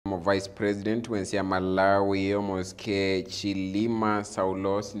vice president wensi ya Malawi omoske Chilima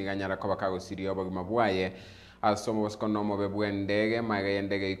Saulos niganyara kwa bakago sirio bagima bwaye asomo baskonomo bebwendege magaye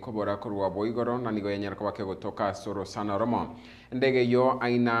ndege ikobora kurwa boigoro na nigo yanyara kwa bakego toka soro sana romo ndege yo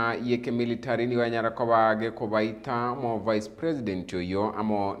aina yeke military nigo yanyara kwa bage kobaita mo vice president yo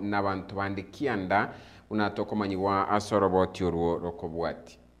amo nabantu bandikianda unatokomanyiwa asoro botiorwo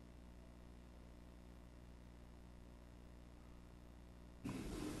rokobwati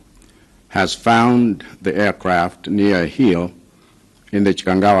has found the aircraft near a hill in the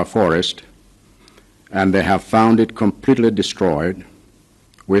Chikangawa forest, and they have found it completely destroyed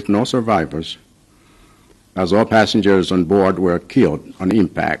with no survivors, as all passengers on board were killed on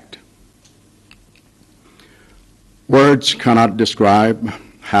impact. Words cannot describe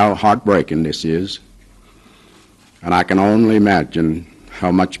how heartbreaking this is, and I can only imagine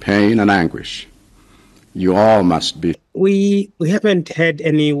how much pain and anguish you all must be. We haven't had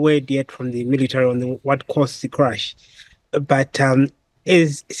any word yet from the military on what caused the crash, but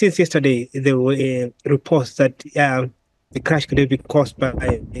since yesterday there were reports that the crash could have been caused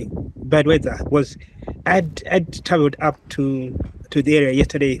by bad weather. I'd traveled up to the area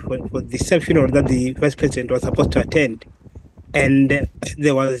yesterday for the same funeral that the vice president was supposed to attend, and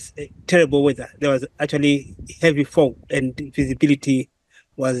there was terrible weather. There was actually heavy fog, and visibility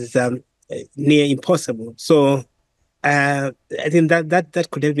was near impossible. So I think that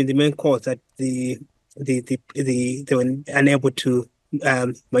could have been the main cause, that they were unable to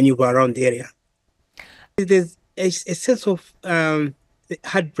maneuver around the area. There's a sense of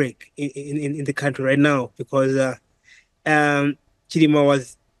heartbreak in the country right now, because Chilima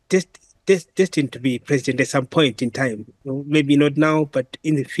was destined to be president at some point in time. Maybe not now, but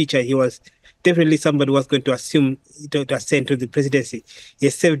in the future he was definitely somebody who was going to assume to ascend to the presidency. He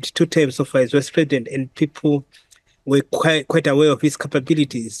served 2 terms so far as vice president, and people were quite aware of his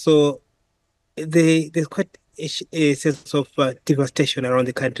capabilities. So there's quite a sense of devastation around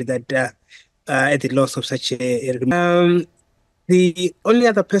the country that at the loss of such a the only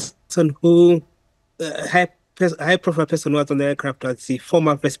other person who high-profile person who was on the aircraft was the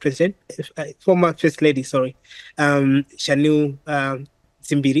former vice president, former first lady, Shanu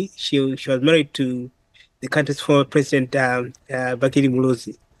Zimbiri. She was married to the country's former president, Bakili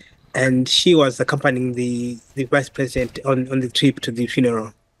Muluzi, and she was accompanying the vice president on the trip to the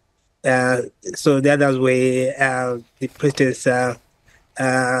funeral. So the others were the president's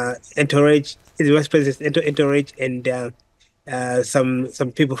entourage, the vice president's entourage, and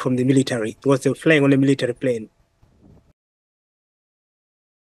some people from the military, because they were flying on a military plane.